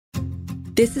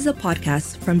This is a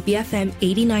podcast from BFM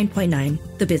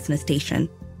 89.9, the business station.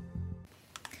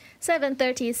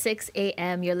 7:36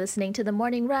 a.m. You're listening to The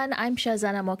Morning Run. I'm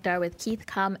Shazana Mokhtar with Keith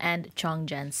Kam and Chong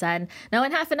Jan-san. Now,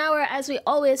 in half an hour, as we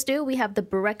always do, we have the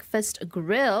Breakfast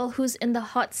Grill. Who's in the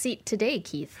hot seat today,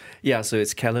 Keith? Yeah, so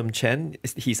it's Callum Chen.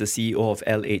 He's the CEO of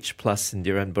LH Plus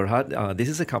Sendirian Berhad. This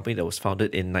is a company that was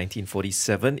founded in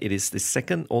 1947. It is the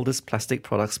second oldest plastic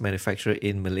products manufacturer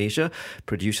in Malaysia.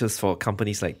 Producers for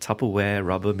companies like Tupperware,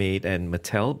 Rubbermaid and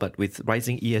Mattel. But with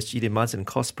rising ESG demands and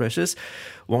cost pressures,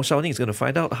 Wong Shao-Ning is going to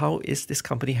find out how is this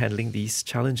company handling these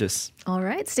challenges. All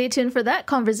right, stay tuned for that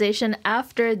conversation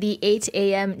after the 8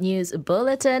 a.m. news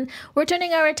bulletin. We're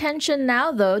turning our attention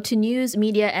now, though, to news,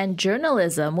 media and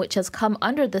journalism, which has come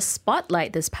under the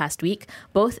spotlight this past week,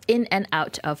 both in and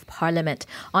out of Parliament.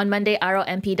 On Monday, RO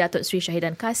MP Datuk Sri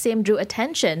Shahidan Kassim drew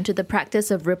attention to the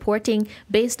practice of reporting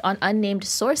based on unnamed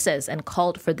sources and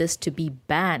called for this to be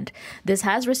banned. This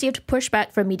has received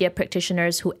pushback from media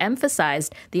practitioners who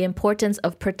emphasized the importance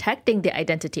of protecting the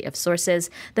identity of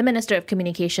sources. The Minister of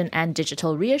Communication and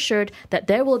Digital reassured that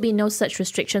there will be no such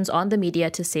restrictions on the media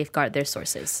to safeguard their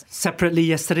sources. Separately,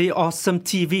 yesterday, Awesome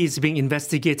TV is being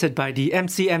investigated by the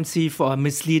MCMC for a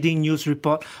misleading news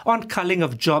report on culling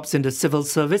of jobs in the civil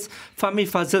service. Fahmi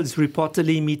Fazil is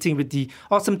reportedly meeting with the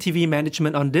Awesome TV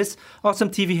management on this. Awesome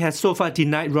TV has so far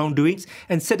denied wrongdoings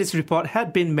and said its report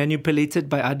had been manipulated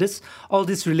by others. All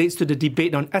this relates to the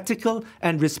debate on ethical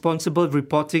and responsible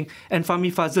reporting, and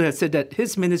Fahmi Fazil has said that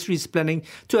his ministry is planning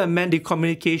to amend the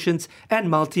Communications and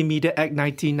Multimedia Act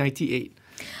 1998.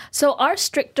 So are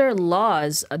stricter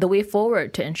laws the way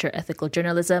forward to ensure ethical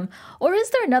journalism, or is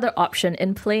there another option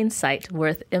in plain sight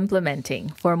worth implementing?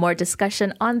 For more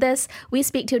discussion on this, we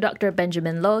speak to Dr.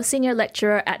 Benjamin Loh, Senior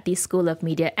Lecturer at the School of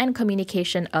Media and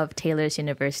Communication of Taylor's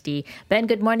University. Ben,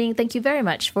 good morning. Thank you very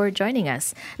much for joining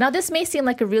us. Now, this may seem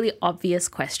like a really obvious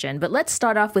question, but let's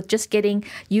start off with just getting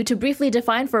you to briefly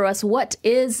define for us what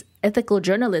is ethical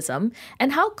journalism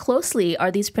and how closely are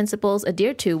these principles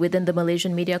adhered to within the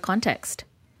Malaysian media context?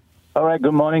 All right,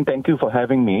 good morning. Thank you for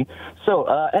having me. So,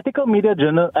 ethical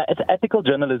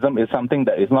journalism is something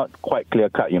that is not quite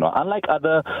clear-cut. Unlike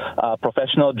other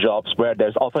professional jobs where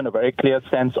there's often a very clear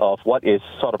sense of what is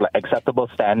sort of like acceptable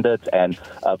standards and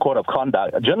code of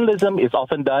conduct, journalism is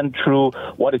often done through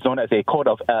what is known as a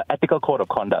ethical code of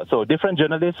conduct. So, different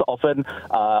journalists often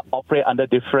operate under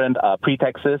different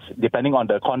pretexts depending on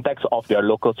the context of their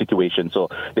local situation. So,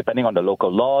 depending on the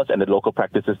local laws and the local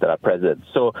practices that are present.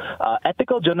 So,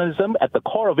 ethical journalism at the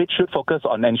core of it should focus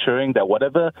on ensuring that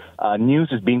whatever news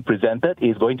is being presented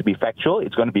is going to be factual,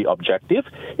 it's going to be objective,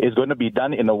 it's going to be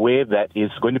done in a way that is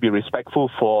going to be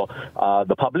respectful for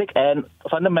the public, and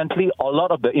fundamentally a lot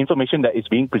of the information that is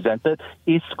being presented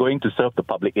is going to serve the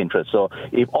public interest. So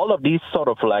if all of these sort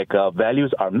of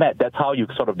values are met, that's how you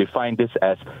sort of define this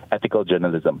as ethical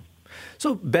journalism.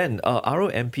 So, Ben, RO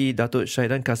MP Datuk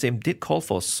Shahidan Kassim did call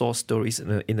for source stories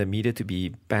in the media to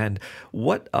be banned.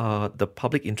 What are the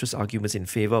public interest arguments in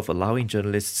favour of allowing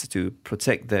journalists to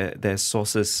protect their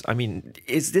sources? I mean,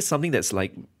 is this something that's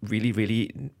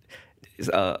really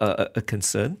a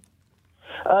concern?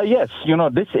 Yes,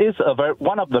 this is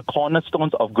one of the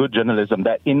cornerstones of good journalism,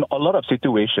 that in a lot of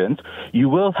situations you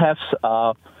will have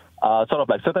sort of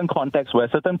like certain contexts where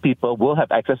certain people will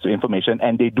have access to information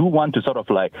and they do want to sort of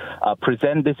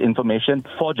present this information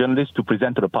for journalists to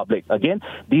present to the public. Again,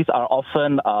 these are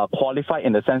often qualified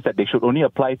in the sense that they should only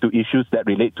apply to issues that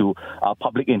relate to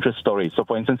public interest stories. So,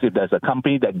 for instance, if there's a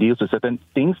company that deals with certain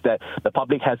things that the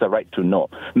public has a right to know.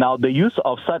 Now, the use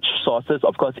of such sources,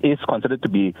 of course, is considered to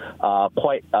be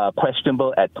quite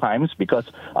questionable at times because,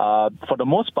 for the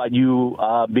most part,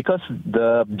 because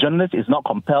the journalist is not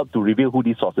compelled to reveal who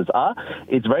these sources are,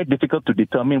 it's very difficult to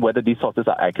determine whether these sources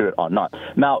are accurate or not.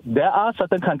 Now, there are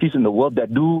certain countries in the world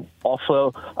that do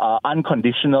offer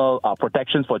unconditional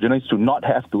protections for journalists to not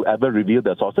have to ever reveal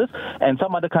their sources, and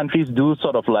some other countries do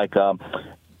sort of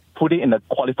put it in a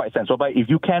qualified sense, whereby if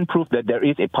you can prove that there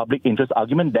is a public interest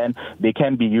argument, then they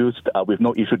can be used with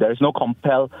no issue. There is no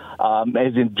compel,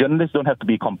 as in journalists don't have to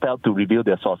be compelled to reveal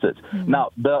their sources. Mm-hmm.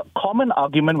 Now, the common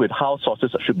argument with how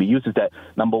sources should be used is that,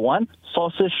 number one,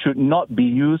 sources should not be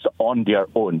used on their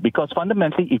own, because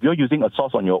fundamentally, if you're using a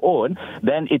source on your own,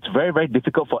 then it's very, very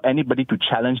difficult for anybody to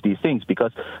challenge these things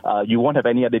because you won't have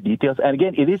any other details. And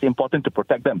again, it is important to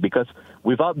protect them because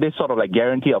without this sort of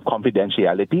guarantee of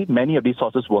confidentiality, many of these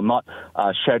sources will not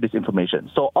share this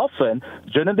information. So often,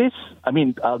 journalists,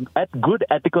 good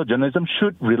ethical journalism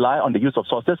should rely on the use of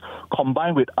sources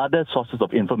combined with other sources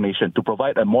of information to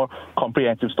provide a more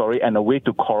comprehensive story and a way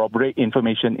to corroborate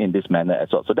information in this manner as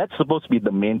well. So that's supposed to be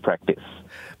the main practice.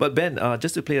 But Ben,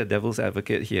 just to play a devil's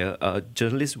advocate here,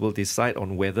 journalists will decide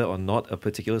on whether or not a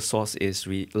particular source is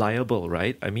reliable,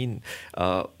 right? I mean,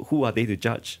 who are they to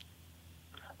judge?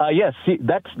 Yes, see,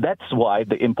 that's why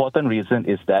the important reason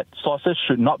is that sources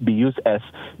should not be used as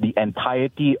the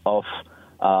entirety of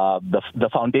the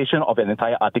foundation of an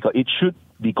entire article. It should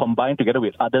be combined together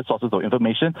with other sources of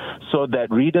information so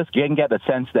that readers can get a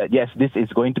sense that, yes, this is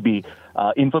going to be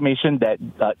information that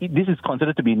this is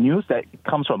considered to be news that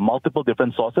comes from multiple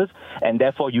different sources, and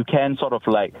therefore you can sort of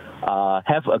like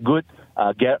have a good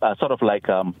a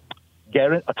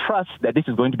trust that this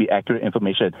is going to be accurate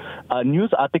information.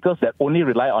 News articles that only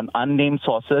rely on unnamed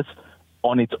sources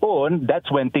on its own,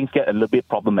 that's when things get a little bit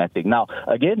problematic. Now,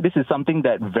 again, this is something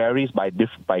that varies by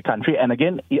country, and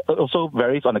again, it also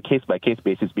varies on a case-by-case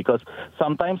basis because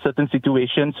sometimes certain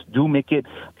situations do make it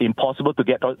impossible to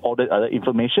get all the other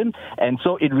information, and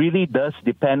so it really does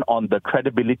depend on the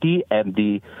credibility and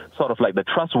the sort of like the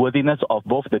trustworthiness of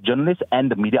both the journalist and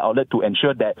the media outlet to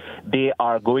ensure that they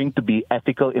are going to be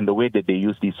ethical in the way that they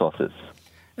use these sources.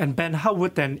 And Ben, how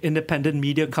would an independent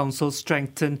media council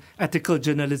strengthen ethical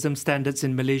journalism standards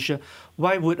in Malaysia?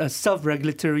 Why would a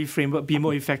self-regulatory framework be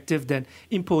more effective than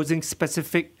imposing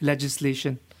specific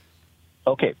legislation?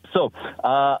 Okay, so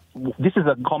this is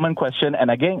a common question,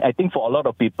 and again, I think for a lot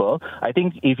of people, I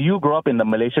think if you grow up in the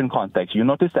Malaysian context, you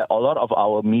notice that a lot of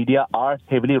our media are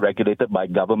heavily regulated by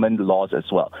government laws as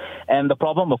well. And the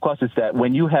problem, of course, is that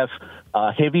when you have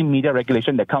heavy media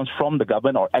regulation that comes from the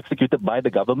government or executed by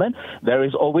the government, there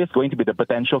is always going to be the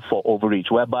potential for overreach,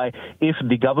 whereby if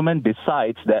the government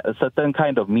decides that a certain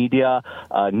kind of media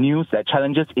news that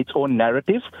challenges its own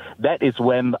narratives, that is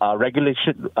when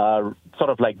regulation, sort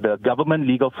of like the government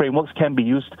legal frameworks can be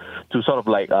used to sort of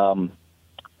like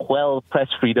quell press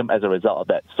freedom as a result of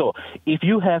that. So if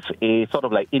you have a sort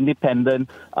of like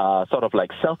independent, sort of like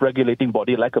self-regulating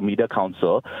body like a media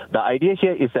council, the idea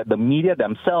here is that the media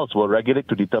themselves will regulate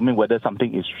to determine whether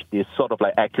something is sort of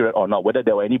like accurate or not, whether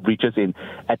there were any breaches in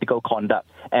ethical conduct.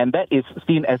 And that is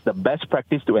seen as the best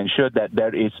practice to ensure that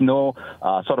there is no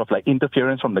sort of like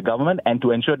interference from the government and to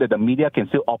ensure that the media can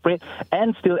still operate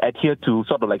and still adhere to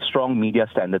sort of like strong media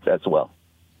standards as well.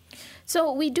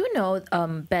 So we do know,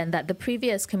 Ben, that the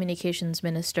previous communications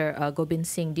minister, Gobind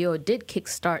Singh Deo, did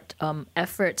kickstart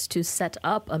efforts to set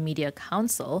up a media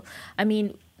council. I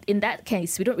mean, in that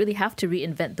case, we don't really have to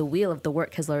reinvent the wheel if the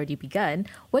work has already begun.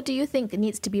 What do you think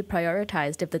needs to be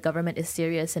prioritized if the government is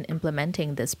serious in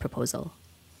implementing this proposal?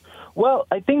 Well,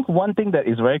 I think one thing that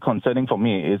is very concerning for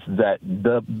me is that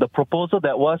the proposal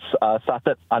that was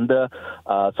started under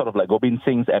sort of like Gobind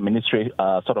Singh's administration,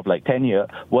 sort of like tenure,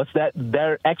 was that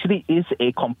there actually is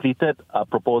a completed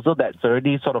proposal that's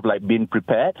already sort of like been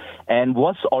prepared and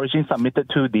was originally submitted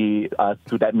to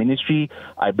that ministry.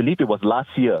 I believe it was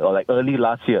last year or like early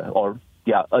last year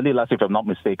early last year, if I'm not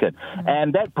mistaken. Mm-hmm.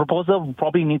 And that proposal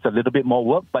probably needs a little bit more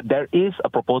work, but there is a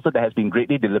proposal that has been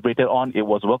greatly deliberated on. It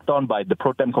was worked on by the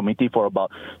Pro Tem committee for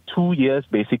about 2 years,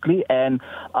 basically. And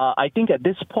I think at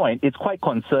this point, it's quite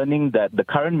concerning that the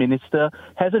current minister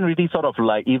hasn't really sort of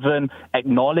like even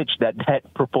acknowledged that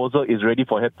proposal is ready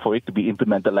for it to be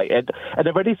implemented. Like at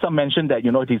the very least, some mentioned that,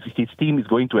 his team is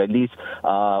going to at least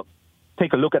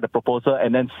take a look at the proposal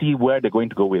and then see where they're going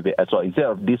to go with it as well, instead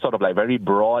of these sort of like very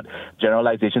broad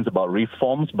generalizations about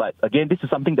reforms. But again, this is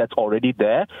something that's already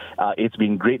there. It's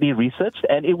been greatly researched,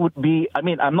 and it would be,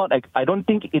 I don't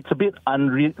think it's a bit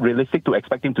unrealistic to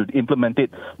expect him to implement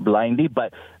it blindly,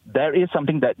 but there is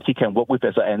something that he can work with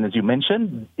as well. And as you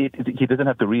mentioned, he doesn't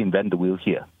have to reinvent the wheel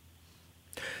here.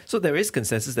 So there is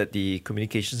consensus that the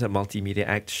Communications and Multimedia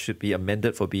Act should be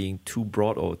amended for being too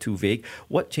broad or too vague.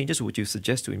 What changes would you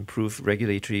suggest to improve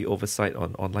regulatory oversight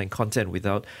on online content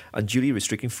without unduly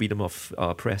restricting freedom of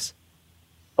press?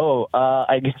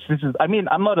 I guess this is,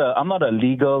 I'm not a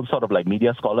legal sort of like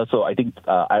media scholar, so I think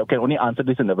I can only answer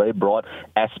this in a very broad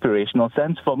aspirational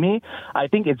sense. For me, I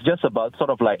think it's just about sort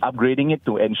of like upgrading it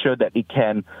to ensure that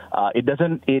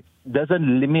it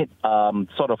doesn't limit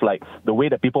sort of like the way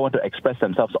that people want to express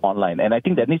themselves online. And I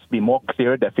think there needs to be more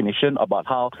clear definition about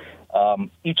how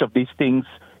each of these things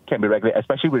can be regulated,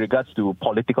 especially with regards to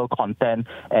political content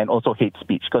and also hate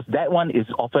speech, because that one is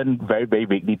often very, very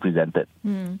vaguely presented.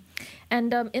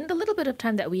 And in the little bit of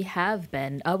time that we have,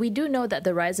 Ben, we do know that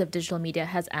the rise of digital media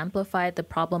has amplified the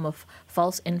problem of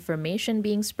false information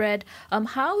being spread.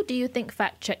 How do you think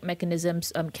fact-check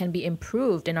mechanisms can be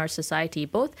improved in our society,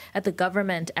 both at the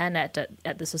government and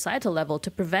at the societal level, to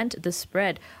prevent the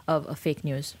spread of fake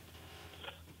news?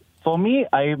 For me,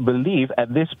 I believe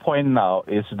at this point now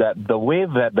is that the way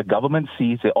that the government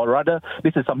sees it, or rather,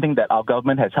 this is something that our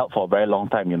government has held for a very long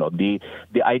time.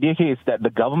 The idea here is that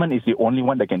the government is the only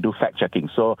one that can do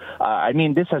fact-checking. So,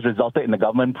 this has resulted in the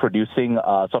government producing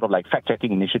sort of like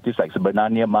fact-checking initiatives like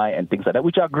Sebenarnya Mai and things like that,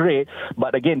 which are great.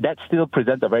 But again, that still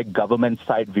presents a very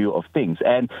government-side view of things.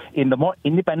 And in the more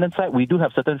independent side, we do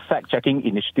have certain fact-checking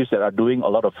initiatives that are doing a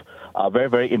lot of very,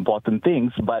 very important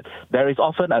things. But there is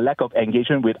often a lack of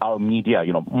engagement with our media.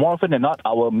 More often than not,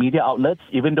 our media outlets,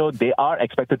 even though they are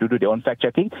expected to do their own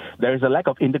fact-checking, there is a lack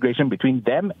of integration between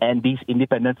them and these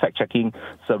independent fact-checking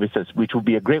services, which would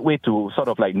be a great way to sort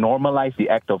of like normalize the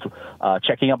act of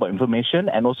checking up on information,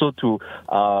 and also to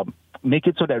make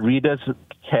it so that readers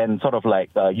can sort of like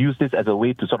use this as a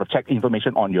way to sort of check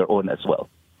information on your own as well.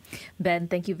 Ben,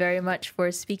 thank you very much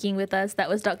for speaking with us. That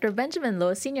was Dr. Benjamin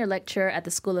Loh, Senior Lecturer at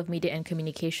the School of Media and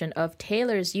Communication of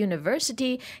Taylor's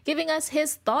University, giving us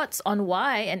his thoughts on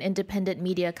why an independent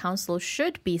media council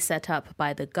should be set up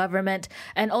by the government,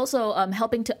 and also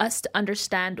helping us to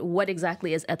understand what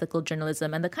exactly is ethical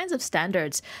journalism and the kinds of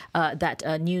standards that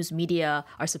news media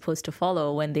are supposed to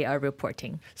follow when they are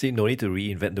reporting. See, no need to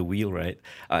reinvent the wheel, right?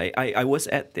 I was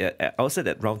at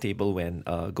that roundtable when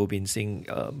Goh Bin Singh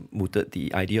mooted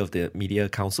the idea of the Media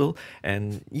Council.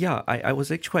 And yeah, I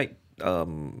was actually quite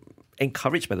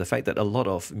encouraged by the fact that a lot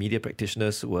of media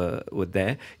practitioners were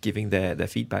there giving their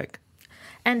feedback.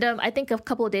 And I think a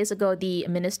couple of days ago, the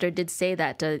minister did say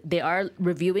that they are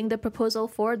reviewing the proposal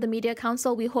for the Media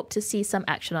Council. We hope to see some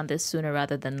action on this sooner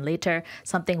rather than later.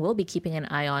 Something we'll be keeping an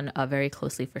eye on very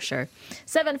closely for sure.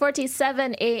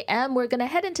 7:47 a.m. We're going to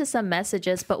head into some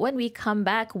messages, but when we come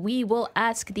back, we will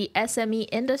ask the SME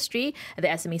industry, the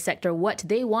SME sector, what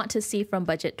they want to see from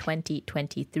Budget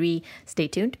 2023. Stay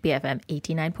tuned, BFM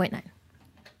 89.9.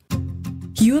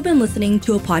 You have been listening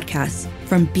to a podcast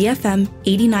from BFM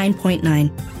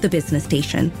 89.9, the business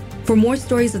station. For more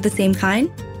stories of the same kind,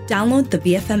 download the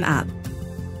BFM app.